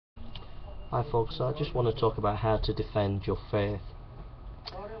Hi folks, I just want to talk about how to defend your faith.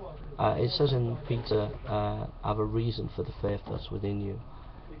 It says in Peter, have a reason for the faith that's within you,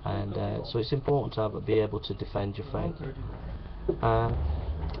 and so it's important to be able to defend your faith.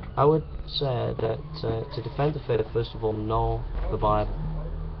 I would say that to defend the faith, first of all, know the Bible,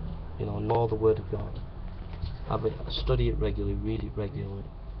 know the Word of God, study it regularly, read it regularly.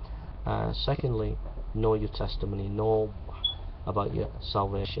 Secondly, know your testimony, know about your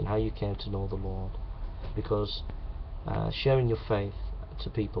salvation, how you came to know the Lord, because sharing your faith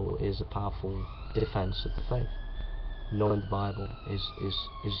to people is a powerful defense of the faith. Knowing the Bible is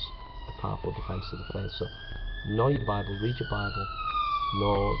a powerful defense of the faith. So know your Bible, read your Bible,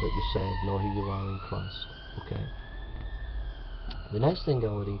 know that you're saved, know who you are in Christ. Okay. The next thing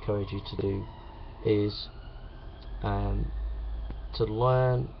I would encourage you to do is to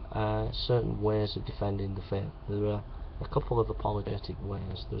learn certain ways of defending the faith. There are a couple of apologetic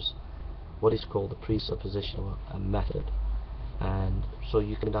ways. There's what is called the presuppositional method, and so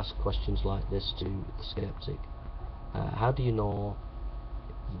you can ask questions like this to the skeptic. How do you know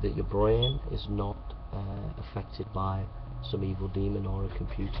that your brain is not affected by some evil demon or a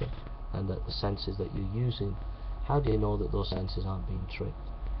computer, and that the senses that you're using, how do you know that those senses aren't being tricked?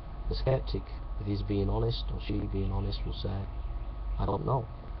 The skeptic, if he's being honest, or she being honest, will say, I don't know.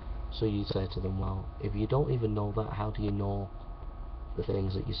 So you say to them, well, if you don't even know that, how do you know the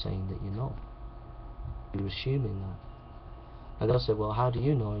things that you're saying that you know? You're assuming that. And they'll say, well, how do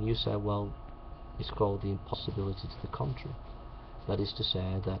you know? And you say, well, it's called the impossibility to the contrary. That is to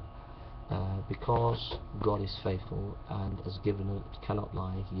say that because God is faithful and has given it, cannot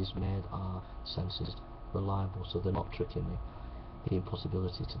lie, He has made our senses reliable, so they're not tricking me. The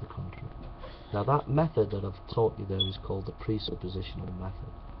impossibility to the contrary. Now that method that I've taught you there is called the presuppositional method,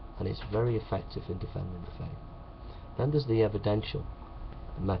 and it's very effective in defending the faith. Then there's the evidential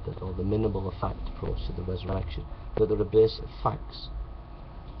method, or the minimal effect approach to the resurrection, that there are basic facts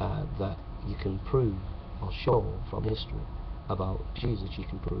that you can prove or show from history about Jesus. You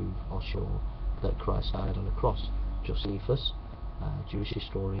can prove or show that Christ died on the cross. Josephus, Jewish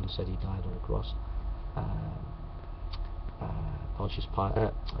historian, said he died on the cross. Pontius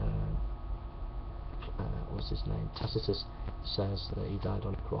Pilate, what's his name? Tacitus says that he died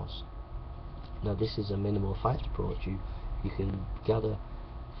on a cross. Now this is a minimal fact approach. You can gather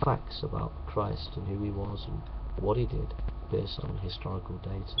facts about Christ and who he was and what he did based on historical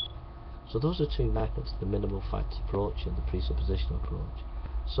data. So those are two methods, the minimal fact approach and the presuppositional approach.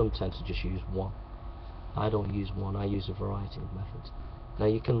 Some tend to just use one. I don't use one, I use a variety of methods. Now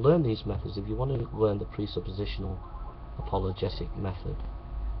you can learn these methods. If you want to learn the presuppositional apologetic method,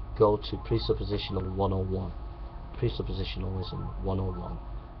 go to Presuppositional 101, Presuppositionalism 101.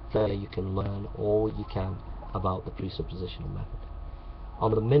 There you can learn all you can about the presuppositional method.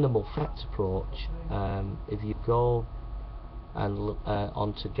 On the minimal fact approach, if you go and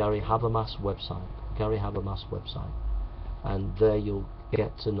onto Gary Habermas website, and there you'll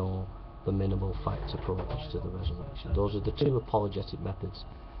get to know the minimal fact approach to the resurrection. Those are the two apologetic methods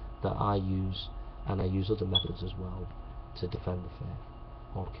that I use, and I use other methods as well to defend the faith.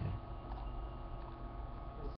 Okay.